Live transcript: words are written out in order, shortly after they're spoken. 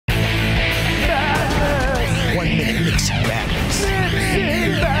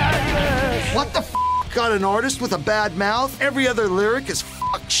Got an artist with a bad mouth? Every other lyric is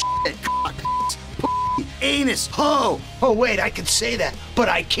fuck, shit, cock, anus, ho. Oh, wait, I can say that, but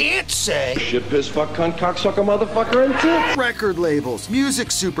I can't say shit, piss, fuck, cunt, cocksucker, motherfucker, and tit. Record labels,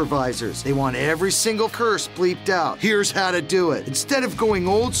 music supervisors, they want every single curse bleeped out. Here's how to do it. Instead of going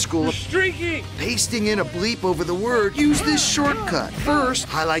old school, streaking, pasting in a bleep over the word, use this shortcut. First,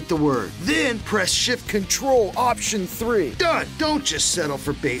 highlight the word. Then, press Shift Control Option 3. Done. Don't just settle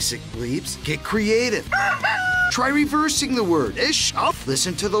for basic bleeps. Get creative. Try reversing the word. Ish up.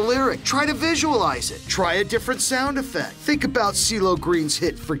 Listen to the lyric. Try to visualize it. Try a different sound effect. Think about Cee Lo Green's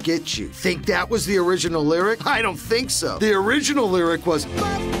hit Forget You. Think that was the original lyric? I don't think so. The original lyric was,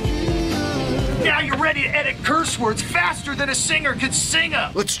 Now you're ready to edit curse words faster than a singer could sing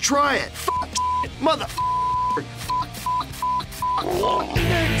them. let's try it. Fuck, mother.